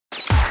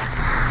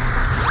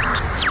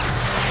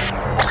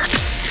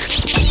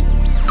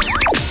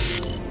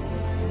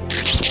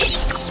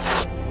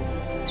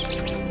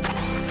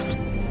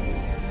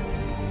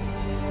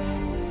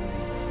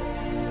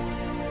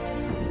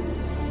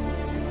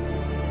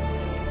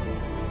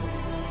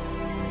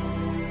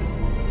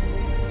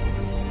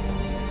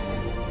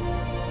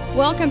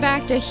Welcome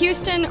back to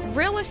Houston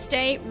Real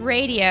Estate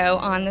Radio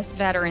on this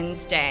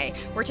Veterans Day.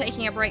 We're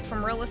taking a break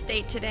from real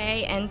estate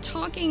today and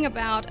talking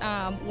about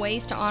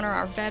ways to honor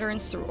our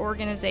veterans through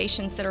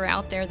organizations that are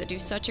out there that do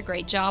such a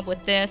great job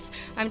with this.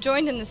 I'm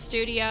joined in the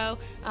studio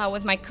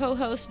with my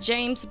co-host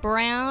James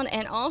Brown,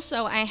 and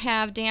also I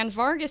have Dan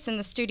Vargas in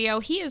the studio.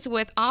 He is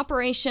with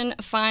Operation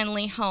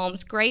Finally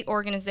Homes, great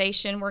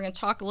organization. We're going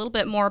to talk a little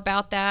bit more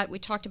about that. We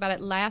talked about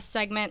it last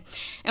segment,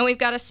 and we've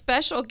got a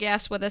special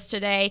guest with us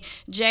today,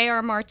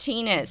 j.r. Martinez.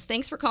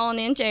 Thanks for calling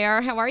in, JR.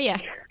 How are you?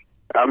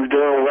 I'm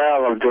doing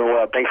well.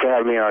 Thanks for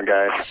having me on,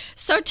 guys.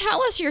 So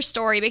tell us your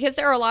story, because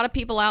there are a lot of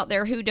people out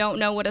there who don't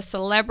know what a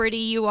celebrity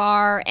you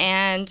are,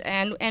 and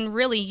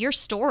really your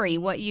story,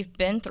 what you've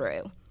been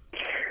through.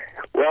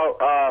 Well,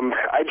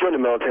 I joined the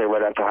military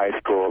right after high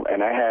school,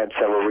 and I had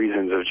several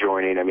reasons of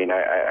joining. I mean,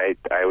 I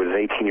was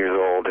 18 years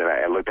old, and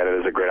I looked at it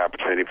as a great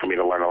opportunity for me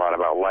to learn a lot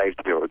about life,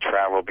 to be able to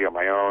travel, be on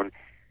my own.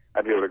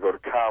 I'd be able to go to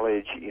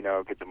college,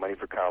 get the money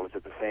for college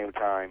at the same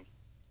time.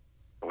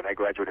 When I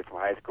graduated from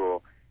high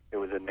school, it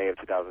was in May of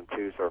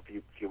 2002, so a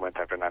few months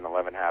after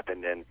 9/11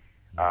 happened, and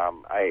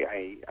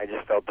I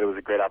just felt there was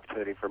a great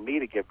opportunity for me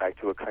to give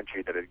back to a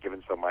country that had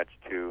given so much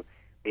to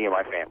me and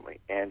my family.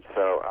 And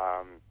so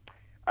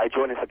I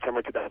joined in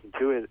September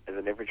 2002 as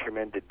an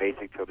infantryman, did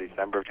basic till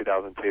December of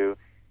 2002.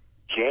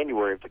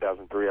 January of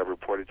 2003, I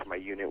reported to my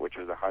unit, which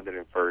was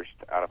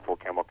 101st out of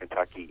Fort Campbell,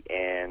 Kentucky,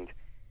 and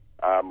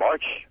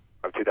March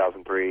of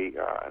 2003,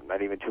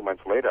 not even 2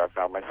 months later, I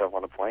found myself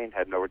on a plane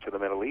heading over to the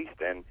Middle East,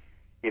 and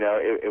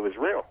it was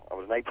real. I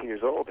was 19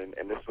 years old, and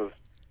this was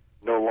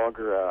no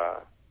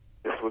longer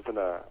this wasn't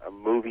a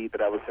movie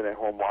that I was sitting at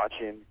home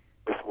watching.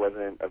 This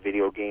wasn't a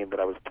video game that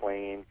I was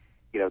playing.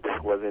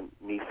 This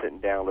wasn't me sitting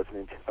down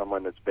listening to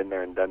someone that's been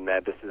there and done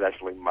that. This is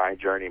actually my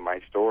journey, my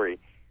story,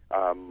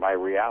 my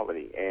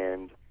reality.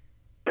 And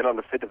then on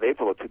the 5th of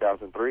April of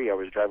 2003, I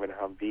was driving a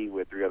Humvee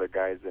with 3 other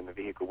guys in the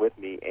vehicle with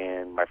me,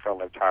 and my front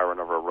left tire went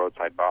over a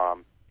roadside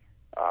bomb.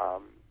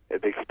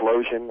 The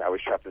explosion, I was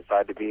trapped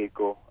inside the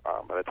vehicle.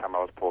 By the time I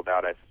was pulled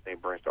out, I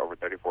sustained burns to over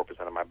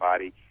 34% of my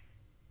body.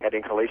 Had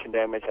inhalation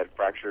damage, had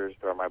fractures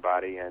throughout my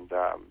body, and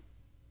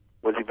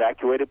was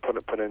evacuated,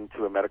 put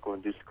into a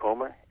medical-induced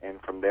coma,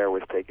 and from there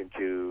was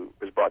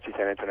brought to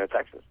San Antonio,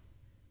 Texas,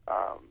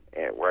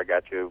 where I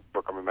got to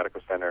Brooklyn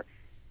Medical Center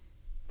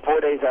 4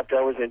 days after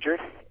I was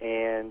injured,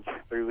 and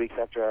 3 weeks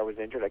after I was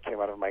injured, I came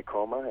out of my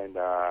coma and,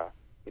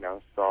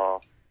 saw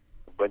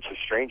a bunch of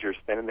strangers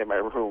standing in my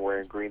room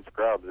wearing green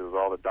scrubs. It was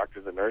all the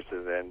doctors and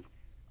nurses, and,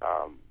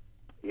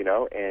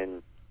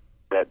 and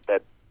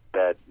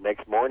that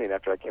next morning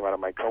after I came out of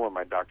my coma,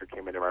 my doctor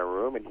came into my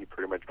room, and he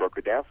pretty much broke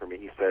it down for me.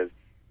 He says,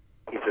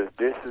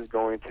 this is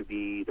going to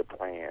be the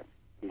plan.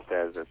 He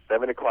says, at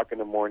 7 o'clock in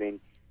the morning,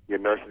 your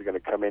nurse is going to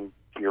come into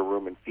your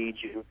room and feed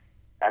you.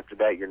 After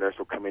that, your nurse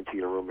will come into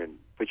your room and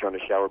put you on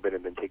the shower bed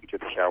and then take you to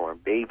the shower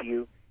and bathe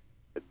you.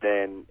 But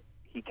then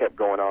he kept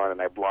going on,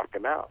 and I blocked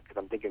him out because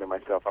I'm thinking to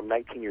myself, I'm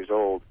 19 years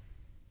old,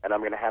 and I'm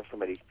going to have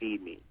somebody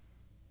feed me.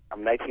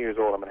 I'm 19 years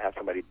old, I'm going to have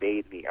somebody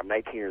bathe me. I'm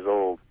 19 years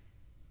old,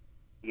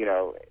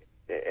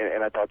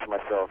 and I thought to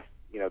myself,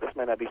 this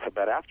might not be so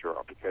bad after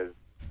all, because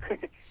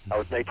I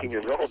was 19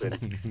 years old, and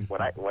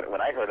when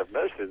I heard of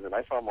nurses and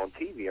I saw them on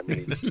TV, I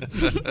mean,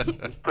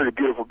 pretty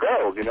beautiful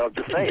girls,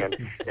 just saying.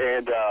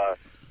 And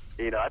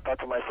I thought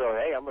to myself,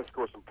 hey, I'm going to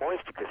score some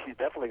points because she's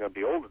definitely going to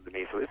be older than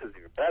me, so this is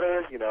even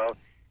better,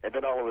 And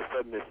then all of a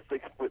sudden, this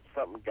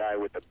 6-foot-something guy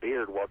with a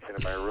beard walks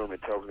into my room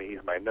and tells me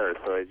he's my nurse.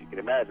 So as you can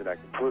imagine, I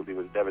completely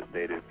was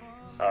devastated.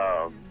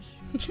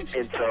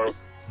 And so,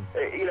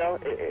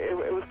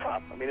 it was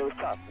tough. I mean, it was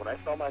tough. When I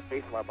saw my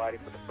face and my body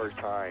for the first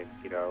time,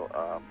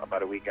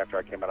 about a week after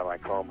I came out of my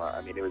coma,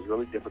 I mean, it was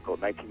really difficult.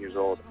 19 years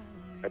old,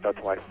 I thought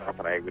to myself,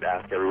 and I would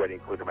ask everybody,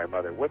 including my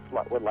mother, what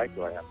life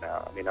do I have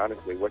now? I mean,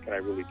 honestly, what can I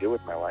really do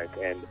with my life?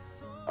 And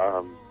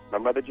my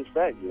mother just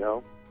said,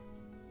 you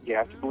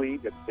have to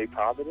believe, you have to stay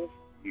positive,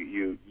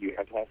 you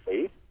have to have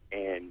faith,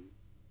 and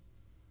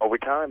over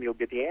time you'll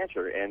get the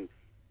answer. And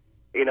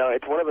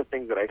it's one of the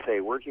things that I say,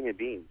 we're human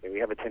beings, and we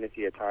have a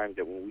tendency at times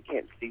that when we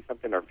can't see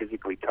something or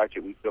physically touch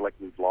it, we feel like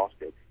we've lost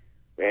it.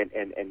 And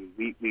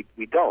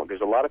we don't.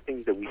 There's a lot of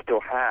things that we still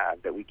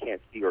have that we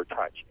can't see or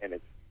touch, and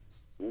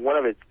one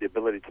of it's the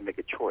ability to make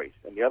a choice,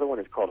 and the other one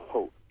is called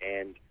hope,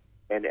 and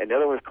the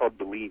other one is called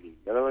believing.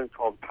 The other one is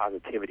called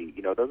positivity.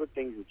 Those are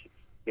things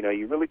that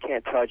you really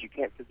can't touch, you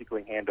can't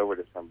physically hand over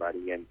to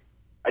somebody. And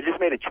I just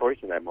made a choice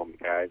in that moment,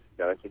 guys.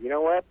 I said, you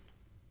know what?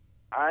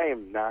 I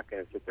am not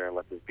going to sit there and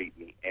let this beat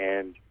me.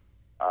 And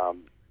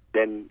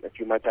then a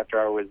few months after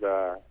I was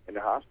in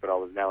the hospital, I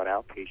was now an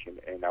outpatient,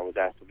 and I was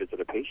asked to visit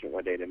a patient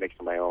one day to make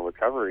some of my own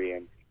recovery,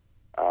 and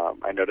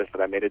I noticed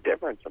that I made a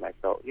difference, and I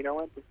felt, you know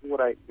what, this is what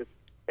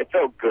it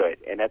felt good,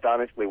 and that's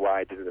honestly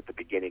why I did it at the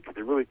beginning, because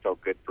it really felt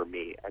good for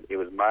me. It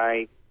was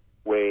my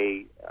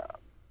way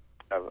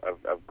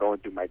of going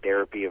through my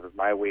therapy. It was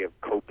my way of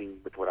coping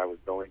with what I was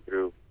going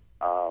through,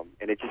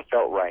 and it just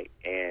felt right.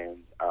 And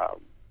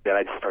then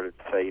I just started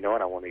to say, you know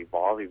what, I want to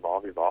evolve,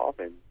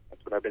 and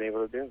that's what I've been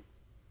able to do.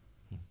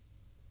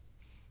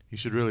 You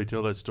should really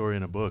tell that story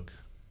in a book.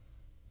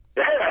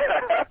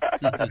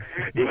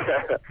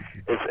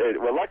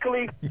 Well,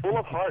 luckily, Full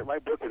of Heart, my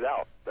book is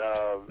out.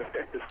 So,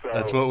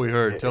 That's what we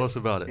heard. Tell us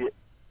about it.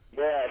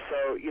 Yeah,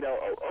 so,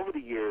 over the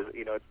years,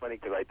 it's funny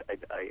because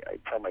I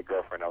tell my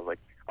girlfriend, I was like,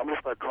 I'm going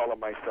to start calling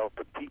myself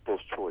the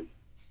people's choice.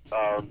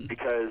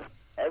 Because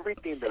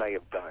everything that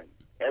I've done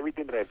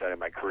in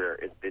my career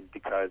has been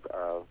because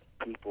of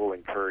people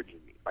encouraging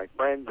me. My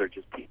friends are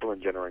just people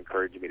in general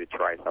encouraging me to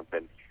try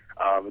something.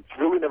 It's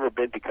really never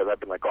been because I've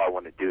been like, oh, I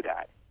want to do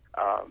that.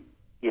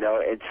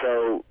 And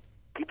so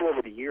people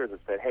over the years have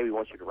said, hey, we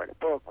want you to write a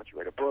book.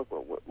 We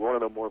want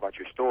to know more about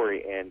your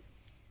story. And,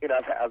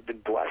 I've been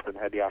blessed and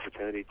had the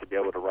opportunity to be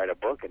able to write a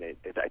book. And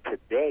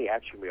today,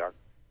 actually,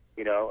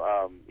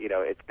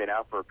 it's been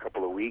out for a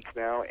couple of weeks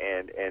now,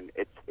 and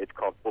it's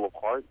called Full of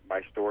Heart,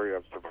 My Story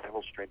of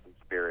Survival, Strength, and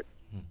Spirit.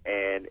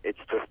 And it's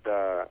just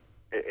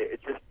it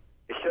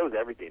shows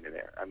everything in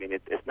there. I mean,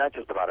 it's not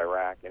just about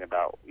Iraq and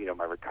about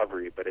my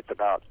recovery, but it's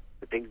about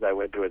the things I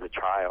went through as a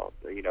child.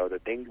 The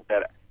things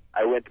that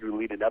I went through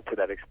leading up to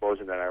that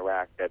explosion in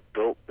Iraq that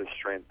built the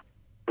strength,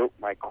 built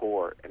my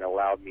core, and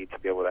allowed me to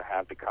be able to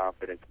have the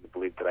confidence and the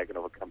belief that I can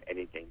overcome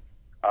anything.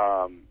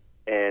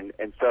 And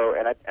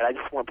I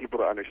just want people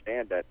to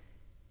understand that,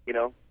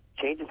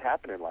 changes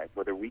happen in life,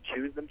 whether we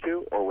choose them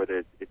to or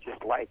whether it's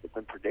just life. It's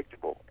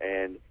unpredictable,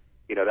 and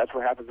that's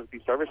what happens with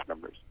these service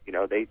members.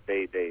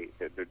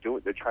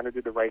 They're trying to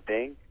do the right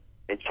thing,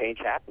 and change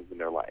happens in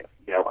their life,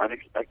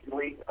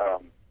 unexpectedly.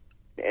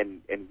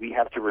 And we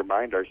have to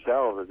remind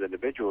ourselves as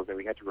individuals, and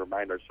we have to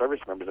remind our service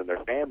members and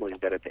their families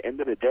that at the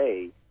end of the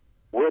day,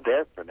 we're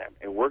there for them,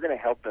 and we're going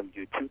to help them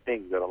do two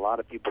things that a lot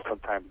of people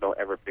sometimes don't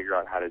ever figure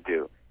out how to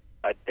do: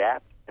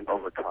 adapt and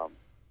overcome.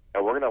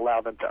 And we're going to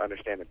allow them to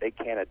understand that they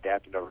can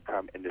adapt and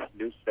overcome in this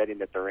new setting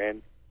that they're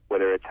in,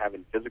 whether it's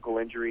having physical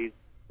injuries,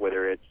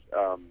 whether it's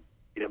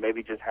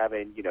maybe just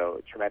having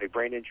traumatic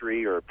brain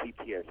injury or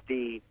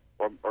PTSD,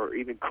 or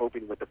even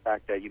coping with the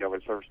fact that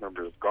a service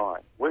member is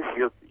gone. We're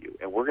here for you,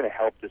 and we're going to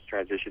help this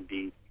transition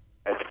be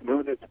as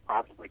smooth as it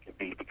possibly can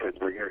be because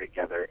we're here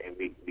together and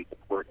we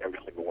support every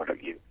single one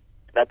of you.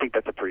 And I think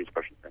that's a pretty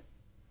special thing.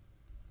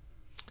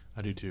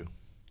 I do too.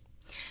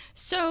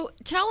 So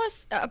tell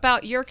us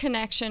about your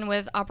connection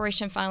with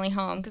Operation Finally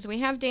Home, because we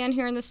have Dan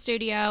here in the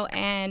studio,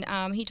 and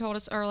he told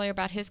us earlier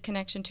about his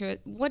connection to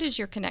it. What is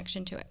your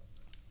connection to it?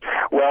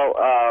 Well,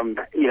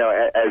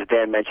 as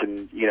Dan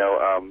mentioned, he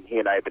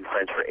and I have been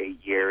friends for 8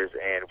 years,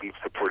 and we've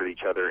supported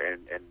each other.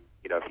 And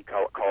if he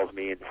calls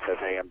me and says,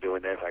 hey, I'm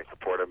doing this, I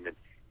support him. And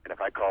if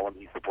I call him,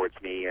 he supports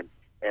me. And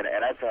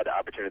I've had the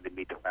opportunity to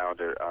meet the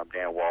founder,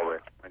 Dan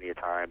Walworth, plenty of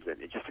times.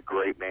 And it's just a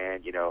great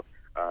man,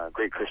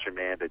 great Christian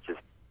man that just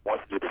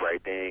wants to do the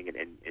right thing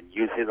and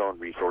use his own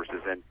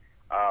resources. And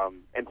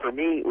for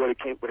me, what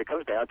it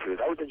comes down to is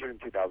I was injured in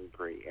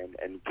 2003.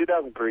 And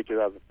 2003,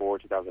 2004,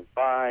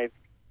 2005,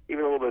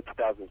 even a little bit of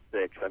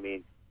 2006, I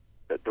mean,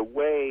 the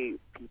way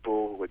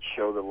people would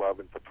show the love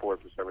and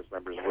support for service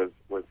members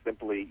was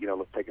simply,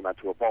 let's take them out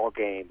to a ball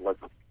game, let's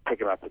take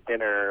them out to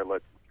dinner,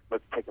 let's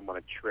take them on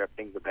a trip,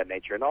 things of that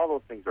nature. And all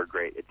those things are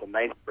great. It's a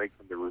nice break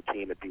from the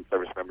routine that these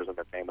service members and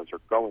their families are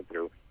going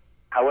through.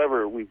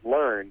 However, we've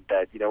learned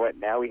that,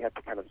 now we have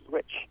to kind of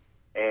switch.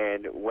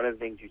 And one of the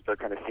things you start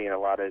kind of seeing a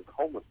lot is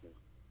homelessness.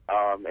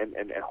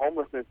 And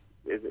homelessness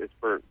is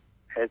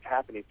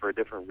happening for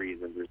different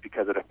reasons. It's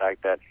because of the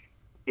fact that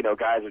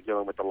guys are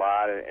dealing with a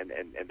lot, and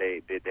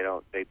they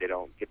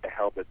don't get the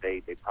help that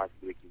they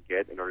possibly can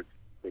get in order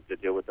to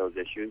deal with those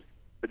issues.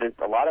 But then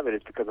a lot of it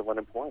is because of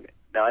unemployment.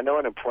 Now, I know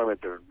unemployment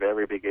is a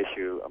very big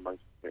issue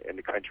in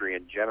the country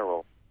in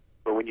general,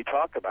 but when you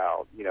talk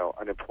about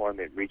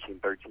unemployment reaching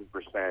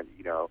 13%,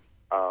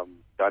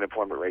 the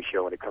unemployment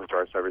ratio when it comes to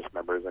our service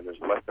members, and there's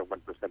less than 1%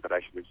 that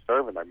actually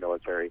serve in our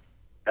military,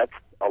 that's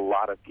a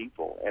lot of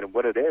people. And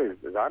what it is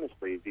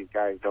honestly these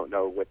guys don't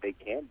know what they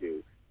can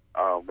do.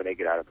 When they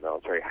get out of the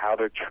military, how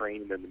they're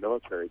trained in the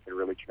military can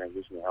really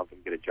transition and help them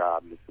get a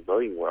job in the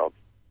civilian world.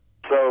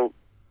 So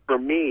for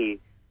me,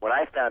 when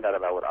I found out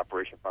about what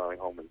Operation Finally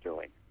Home was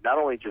doing, not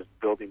only just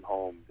building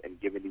homes and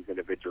giving these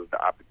individuals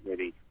the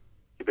opportunity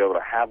to be able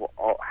to have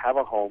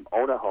a home,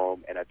 own a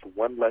home, and that's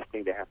one less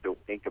thing they have to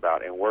think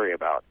about and worry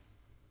about,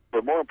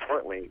 but more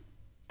importantly,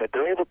 that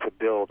they're able to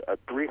build a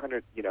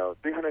 300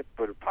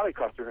 would probably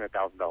cost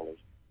 $300,000,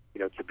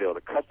 to build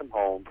a custom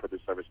home for the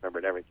service member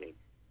and everything.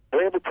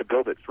 They're able to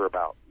build it for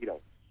about,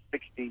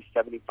 $60,000,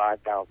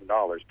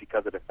 $75,000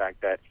 because of the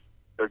fact that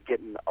they're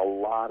getting a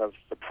lot of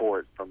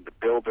support from the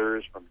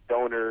builders, from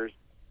donors,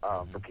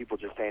 from people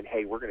just saying,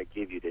 hey, we're going to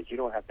give you this. You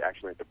don't have to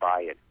actually have to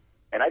buy it.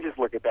 And I just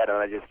look at that and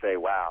I just say,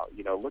 wow,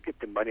 look at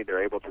the money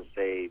they're able to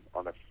save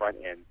on the front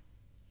end.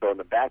 So on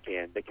the back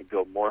end, they can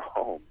build more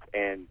homes.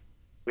 And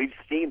we've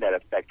seen that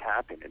effect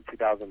happen. In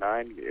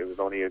 2009, it was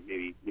only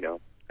maybe,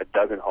 a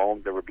dozen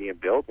homes that were being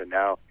built, and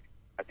now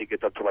I think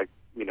it's up to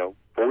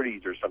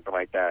 40s or something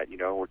like that.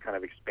 We're kind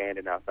of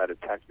expanding outside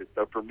of Texas.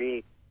 So for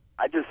me,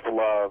 I just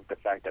love the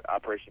fact that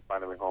Operation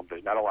Finally Home,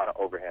 there's not a lot of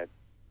overhead.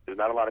 There's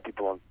not a lot of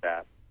people on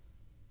staff,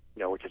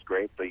 which is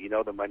great. So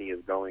the money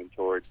is going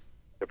towards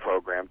the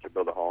program to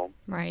build a home.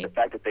 Right. The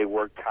fact that they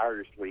work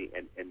tirelessly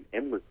and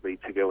endlessly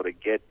to be able to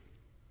get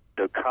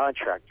the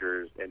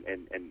contractors and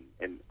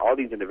all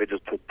these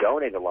individuals to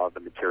donate a lot of the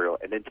material,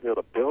 and then to be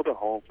able to build a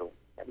home for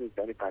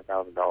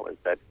 $75,000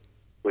 that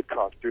would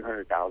cost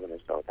 $300,000 or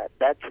so.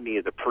 That to me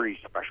is a pretty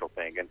special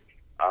thing, and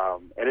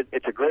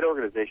it's a great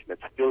organization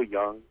that's still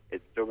young.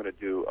 It's still going to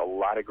do a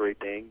lot of great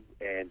things,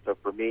 and so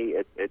for me,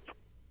 it's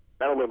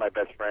not only my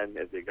best friend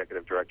as the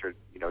executive director,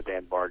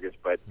 Dan Vargas,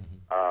 but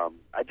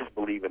I just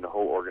believe in the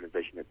whole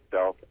organization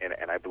itself,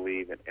 and I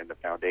believe in the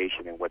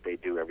foundation and what they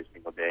do every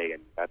single day,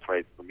 and that's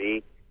why for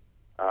me,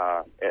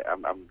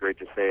 I'm great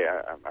to say.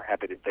 I'm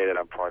happy to say that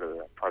I'm part of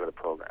the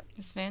program.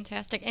 That's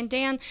fantastic. And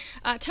Dan,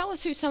 tell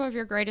us who some of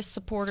your greatest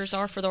supporters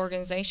are for the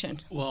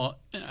organization. Well,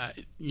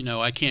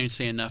 I can't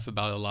say enough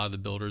about a lot of the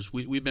builders.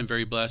 We've been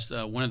very blessed.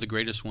 One of the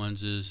greatest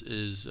ones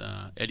is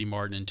Eddie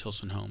Martin and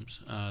Tilson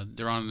Homes.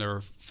 They're on their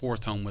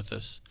 4th home with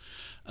us.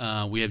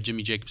 We have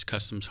Jimmy Jacobs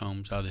Customs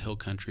Homes out of the Hill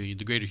Country,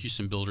 the Greater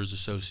Houston Builders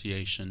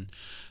Association,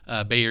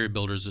 Bay Area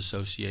Builders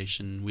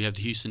Association. We have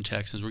the Houston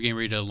Texans. We're getting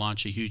ready to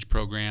launch a huge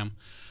program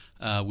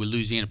with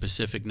Louisiana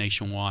Pacific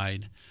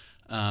nationwide.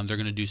 They're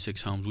going to do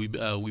 6 homes.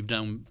 We've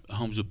done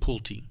homes with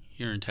Pulte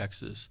here in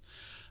Texas.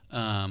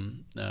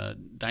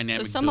 Dynamic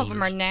So some builders. of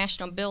them are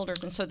national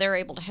builders, and so they're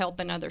able to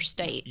help in other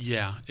states.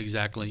 Yeah,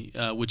 exactly,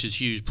 which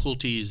is huge.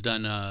 Pulte has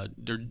done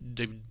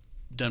they've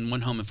done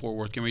 1 home in Fort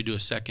Worth, getting ready to do a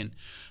 2nd,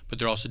 but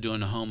they're also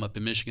doing a home up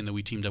in Michigan that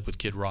we teamed up with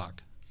Kid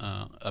Rock.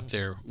 Up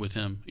there with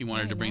him. He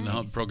wanted to bring the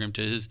home program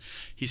to his.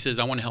 He says,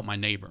 I want to help my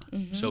neighbor.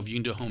 So if you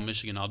can do a home in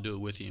Michigan, I'll do it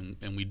with you,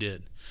 and we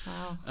did.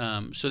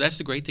 Wow. So that's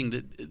the great thing,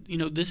 that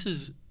this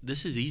is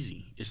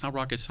easy. It's not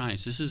rocket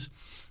science. This is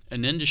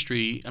an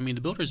industry. I mean,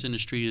 the builders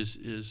industry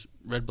is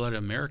red-blooded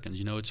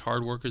Americans. It's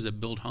hard workers that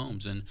build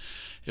homes, and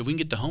if we can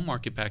get the home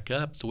market back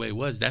up the way it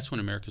was, that's when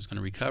America's going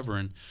to recover.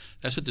 And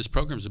that's what this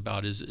program's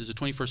about, is a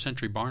 21st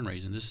century barn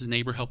raising. This is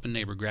neighbor helping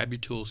neighbor. Grab your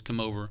tools, come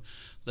over.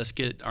 Let's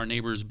get our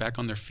neighbors back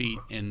on their feet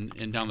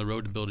and down the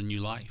road to build a new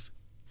life.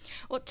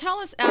 Well, tell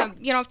us,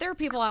 if there are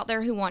people out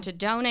there who want to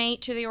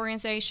donate to the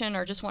organization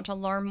or just want to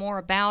learn more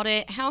about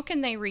it, how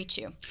can they reach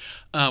you?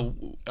 Our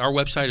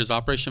website is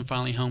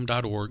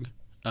operationfinallyhome.org.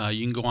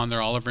 You can go on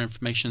there. All of our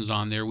information is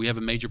on there. We have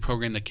a major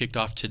program that kicked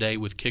off today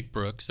with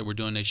Kickbrooks that we're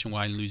doing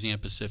nationwide in Louisiana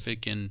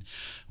Pacific, and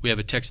we have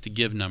a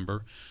text-to-give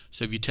number.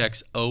 So if you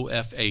text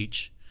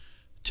OFH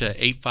to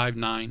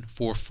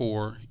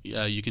 85944,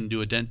 you can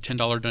do a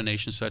 $10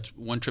 donation. So that's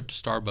 1 trip to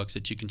Starbucks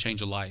that you can change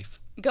a life.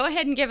 Go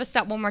ahead and give us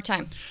that one more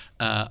time.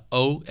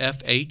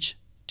 OFH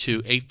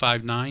to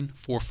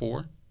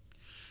 85944.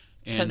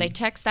 So they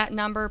text that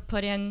number,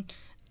 put in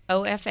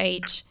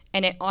OFH,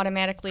 and it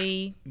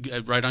automatically...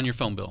 Right on your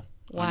phone bill.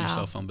 Wow. On your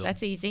cell phone bill.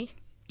 That's easy.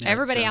 Yeah,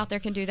 Everybody out there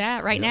can do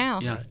that right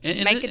now. Yeah.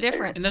 Make a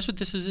difference. And that's what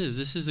this is.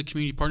 This is a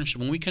community partnership.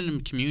 When we come in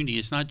the community,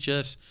 it's not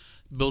just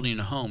building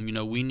a home.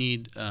 We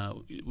need.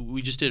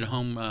 We just did a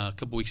home a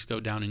couple weeks ago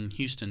down in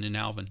Houston, in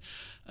Alvin.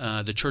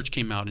 The church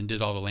came out and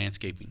did all the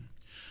landscaping.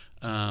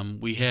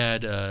 We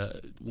had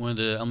one of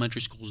the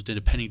elementary schools did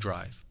a penny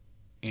drive,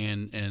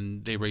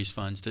 and they raised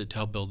funds to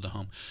help build the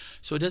home.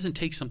 So it doesn't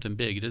take something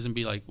big. It doesn't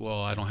be like,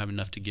 well, I don't have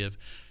enough to give.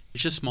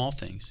 It's just small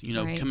things,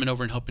 Right. Coming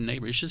over and helping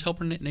neighbor. It's just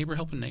helping neighbor.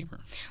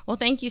 Well,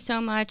 thank you so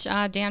much,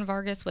 Dan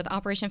Vargas with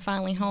Operation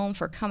Finally Home,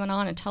 for coming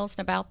on and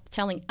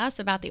telling us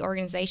about the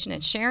organization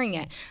and sharing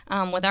it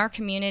with our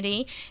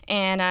community.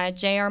 And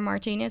J.R.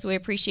 Martinez, we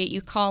appreciate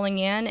you calling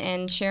in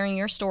and sharing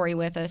your story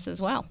with us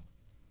as well.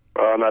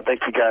 Well, no,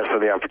 thank you guys for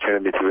the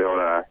opportunity to be able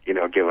to,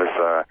 give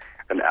us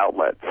an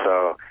outlet.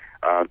 So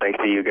thanks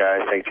to you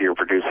guys, thanks to your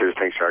producers,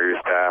 thanks to all your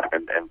staff,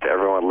 and to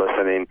everyone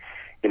listening.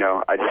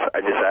 I just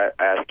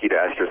ask you to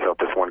ask yourself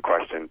this one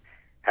question: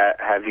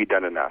 have you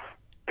done enough?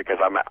 Because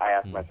I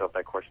ask myself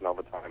that question all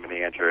the time, and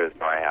the answer is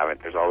no, I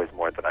haven't. There's always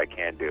more that I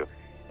can do,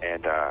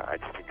 and I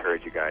just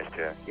encourage you guys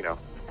to,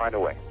 find a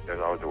way. There's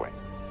always a way.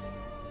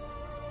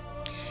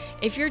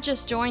 If you're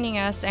just joining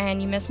us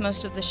and you missed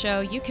most of the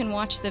show, you can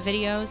watch the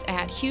videos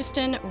at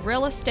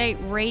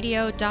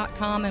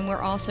HoustonRealEstateRadio.com, and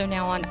we're also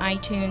now on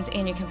iTunes,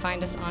 and you can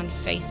find us on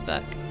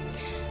Facebook.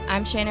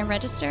 I'm Shannon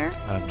Register.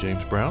 I'm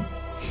James Brown.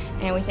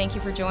 And we thank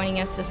you for joining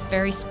us this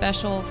very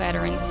special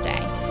Veterans Day.